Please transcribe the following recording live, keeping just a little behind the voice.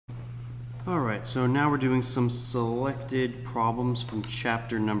Alright, so now we're doing some selected problems from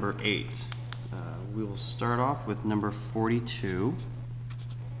chapter number 8. We will start off with number 42.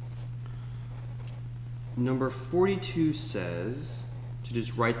 Number 42 says to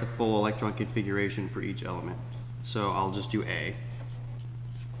just write the full electron configuration for each element. So I'll just do A.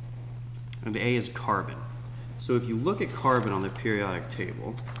 And A is carbon. So if you look at carbon on the periodic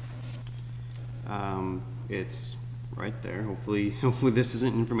table, it's right there. Hopefully this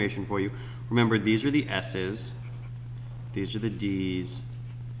isn't information for you. Remember, these are the S's, these are the D's.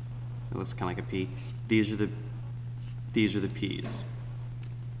 It looks kind of like a P. These are the P's.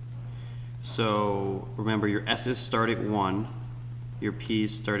 So remember, your S's start at 1, your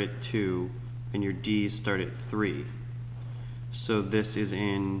P's start at 2, and your D's start at 3. So this is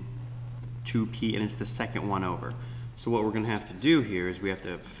in 2P, and it's the second one over. So what we're going to have to do here is we have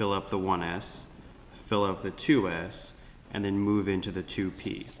to fill up the 1S, fill up the 2S, and then move into the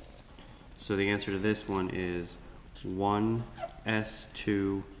 2P. So the answer to this one is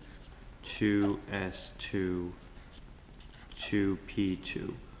 1S2, 2S2,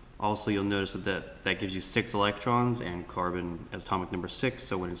 2P2. Also, you'll notice that gives you 6 electrons, and carbon as atomic number 6,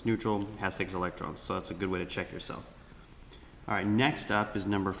 so when it's neutral, it has 6 electrons. So that's a good way to check yourself. All right, next up is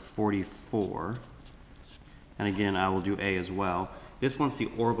number 44. And again, I will do A as well. This one's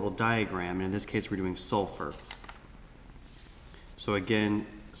the orbital diagram, and in this case, we're doing sulfur. So again,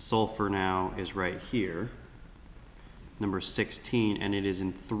 sulfur now is right here, number 16, and it is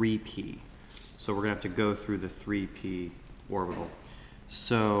in 3P. So we're going to have to go through the 3P orbital.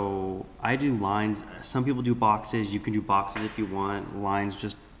 So I do lines. Some people do boxes. You can do boxes if you want. Lines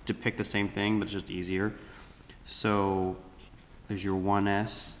just depict the same thing, but it's just easier. So there's your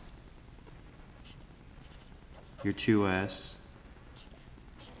 1S, your 2S.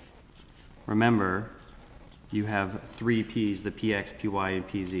 Remember, you have 3 P's, the PX, PY, and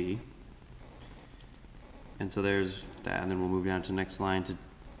PZ. And so there's that, and then we'll move down to the next line to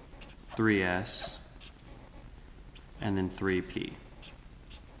 3S, and then 3P.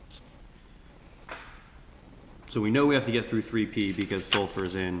 So we know we have to get through 3P because sulfur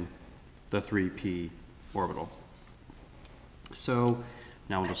is in the 3P orbital. So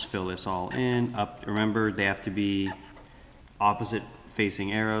now we'll just fill this all in. Up. Remember, they have to be opposite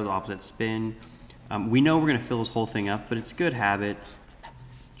facing arrows, opposite spin. We know we're going to fill this whole thing up, but it's good habit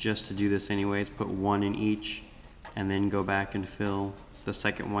just to do this anyways. Put 1 in each and then go back and fill the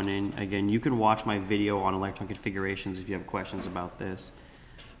second one in. Again, you can watch my video on electron configurations if you have questions about this.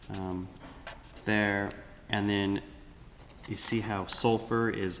 There, and then you see how sulfur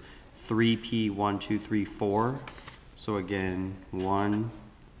is 3P, 1, 2, 3, 4. So again, 1,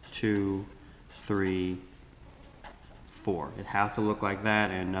 2, 3, 4. It has to look like that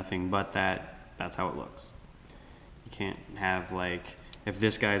and nothing but that. That's how it looks. You can't have, like, if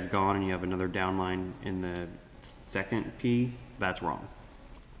this guy's gone and you have another downline in the second P, that's wrong.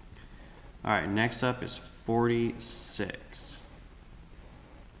 All right, next up is 46.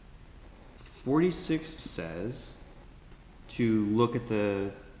 46 says to look at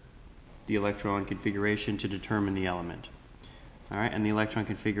the electron configuration to determine the element. All right, and the electron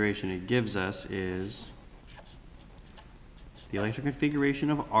configuration it gives us is the electron configuration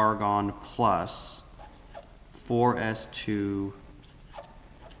of argon plus 4s2,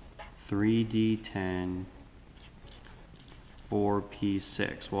 3d10,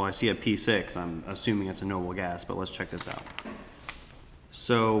 4p6. Well, I see a p6. I'm assuming it's a noble gas, but let's check this out.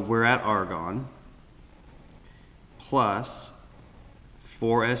 So we're at argon plus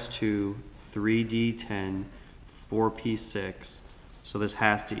 4s2, 3d10, 4p6. So this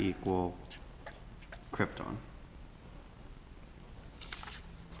has to equal krypton.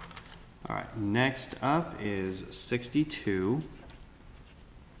 All right, next up is 62.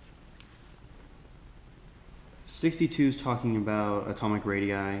 62 is talking about atomic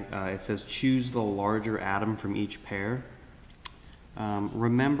radii. It says choose the larger atom from each pair.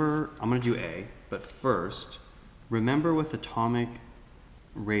 Remember, I'm going to do A, but first, remember with atomic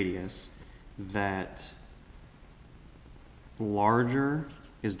radius that larger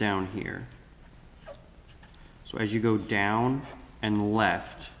is down here. So as you go down and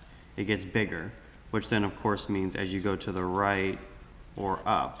left, it gets bigger, which then of course means as you go to the right or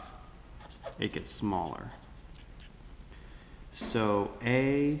up, it gets smaller. So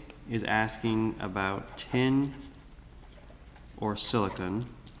A is asking about tin or silicon.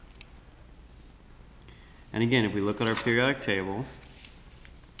 And again, if we look at our periodic table,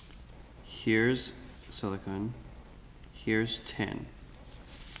 here's silicon, here's tin.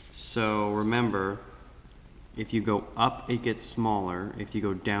 So remember, if you go up, it gets smaller. If you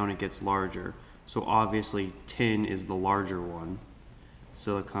go down, it gets larger. So obviously, tin is the larger one.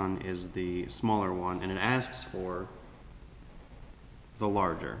 Silicon is the smaller one, and it asks for the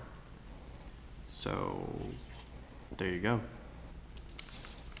larger. So there you go.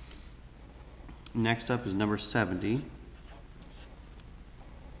 Next up is number 70.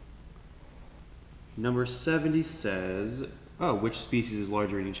 Number 70 says, oh, which species is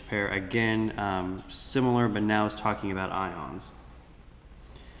larger in each pair? Again, similar, but now it's talking about ions.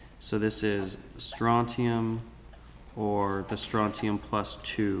 So this is strontium or the strontium plus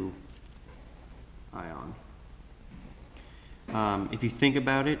 2 ion. If you think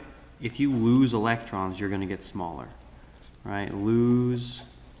about it, if you lose electrons, you're going to get smaller, right? Lose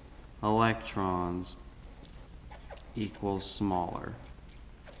electrons equals smaller,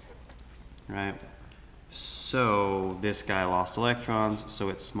 right? So this guy lost electrons, so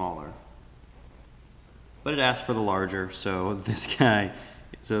it's smaller. But it asked for the larger, so this guy,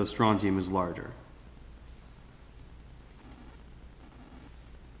 so strontium is larger.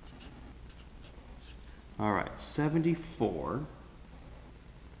 All right, 74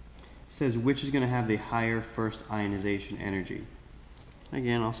 says which is going to have the higher first ionization energy.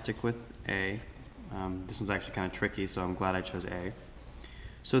 Again, I'll stick with A. This one's actually kind of tricky, so I'm glad I chose A.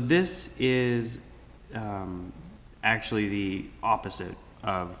 So this is actually the opposite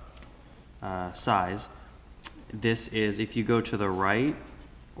of size. This is if you go to the right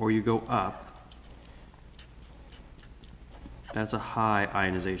or you go up, that's a high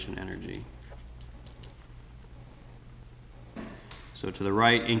ionization energy. So to the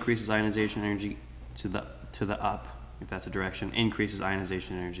right increases ionization energy, to the up, if that's a direction, increases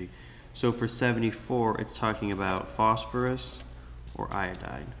ionization energy. So for 74, it's talking about phosphorus or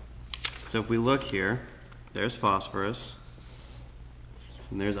iodine. So if we look here, there's phosphorus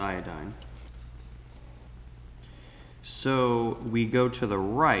and there's iodine. So we go to the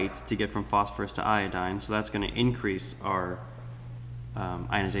right to get from phosphorus to iodine, so that's going to increase our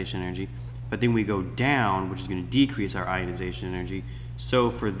ionization energy. But then we go down, which is going to decrease our ionization energy. So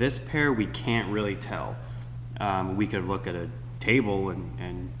for this pair, we can't really tell. We could look at a table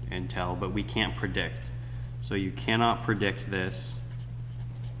and tell, but we can't predict. So you cannot predict this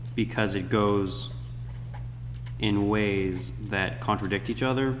because it goes in ways that contradict each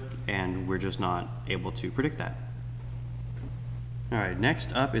other, and we're just not able to predict that. All right,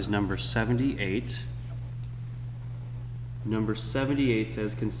 next up is number 78. Number 78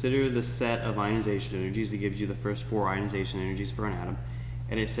 says, consider the set of ionization energies. It gives you the first 4 ionization energies for an atom.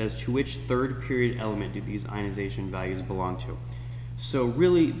 And it says, to which third period element do these ionization values belong to? So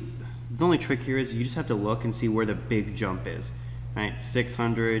really, the only trick here is you just have to look and see where the big jump is. Right?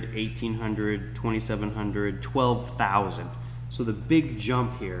 600, 1800, 2700, 12,000. So the big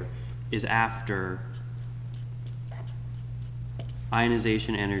jump here is after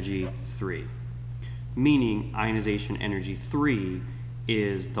ionization energy 3. Meaning ionization energy 3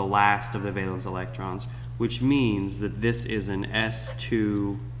 is the last of the valence electrons, which means that this is an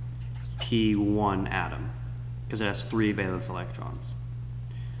S2P1 atom because it has 3 valence electrons.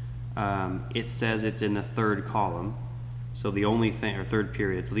 It says it's in the third column, so the only thing, or third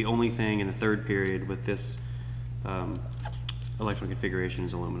period, so the only thing in the third period with this electron configuration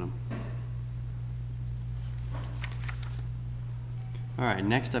is aluminum. All right,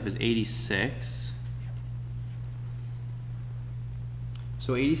 next up is 86.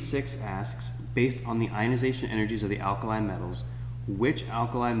 So 86 asks, based on the ionization energies of the alkali metals, which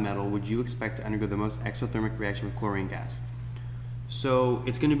alkali metal would you expect to undergo the most exothermic reaction with chlorine gas? So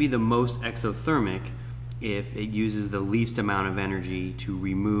it's going to be the most exothermic if it uses the least amount of energy to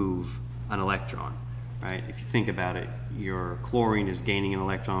remove an electron, right? If you think about it, your chlorine is gaining an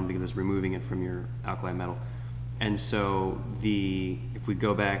electron because it's removing it from your alkali metal. And so if we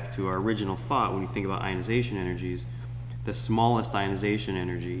go back to our original thought, when you think about ionization energies, the smallest ionization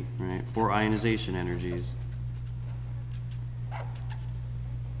energy, right, 4 ionization energies,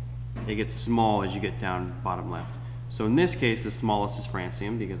 it gets small as you get down bottom left. So in this case, the smallest is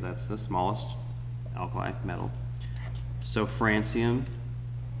francium because that's the smallest alkali metal. So francium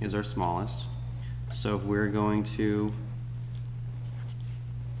is our smallest. So if we're going to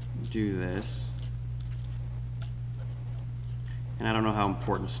do this, and I don't know how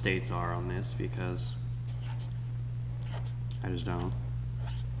important states are on this because I just don't.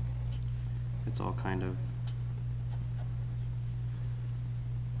 It's all kind of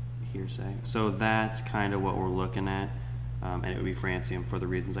hearsay. So that's kind of what we're looking at, and it would be francium for the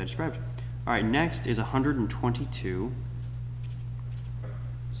reasons I described. All right, next is 122.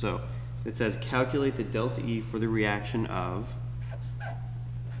 So it says calculate the delta E for the reaction of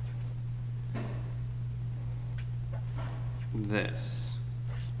this.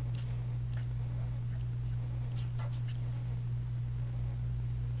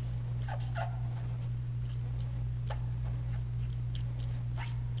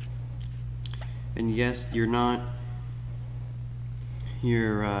 And yes, you're kind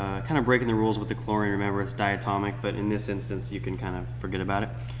of breaking the rules with the chlorine. Remember, it's diatomic, but in this instance, you can kind of forget about it.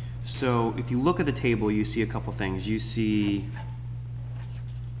 So if you look at the table, you see a couple things. You see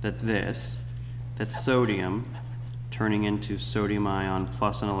that that's sodium turning into sodium ion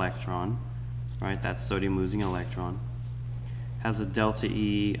plus an electron, right? That's sodium losing an electron. Has a delta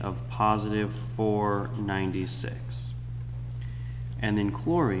E of positive 496. And then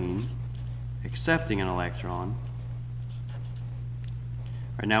chlorine, accepting an electron.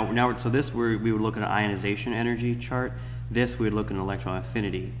 Right, now so this we would look at an ionization energy chart. This we would look at an electron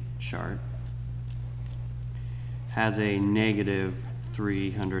affinity chart. Has a negative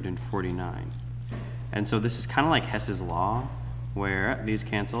 349. And so this is kind of like Hess's law, where these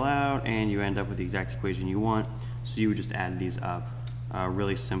cancel out and you end up with the exact equation you want. So you would just add these up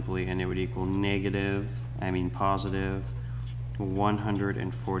really simply, and it would equal positive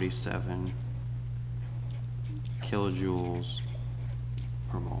 147 kilojoules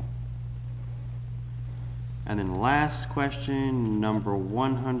per mole. And then last question, number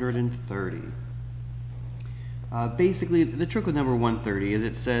 130. Basically, the trick with number 130 is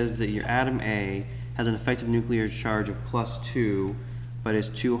it says that your atom A has an effective nuclear charge of +2, but is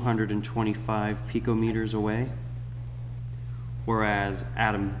 225 picometers away. Whereas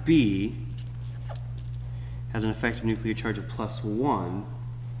atom B has an effective nuclear charge of +1,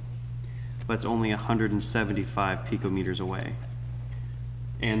 but it's only 175 picometers away.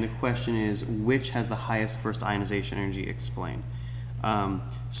 And the question is, which has the highest first ionization energy? Explain.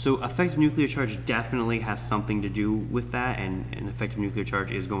 So effective nuclear charge definitely has something to do with that, and an effective nuclear charge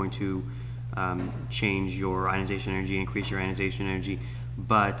is going to change your ionization energy, increase your ionization energy,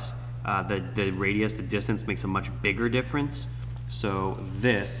 but the radius, the distance, makes a much bigger difference. So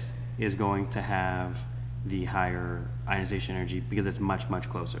this is going to have the higher ionization energy because it's much, much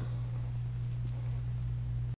closer.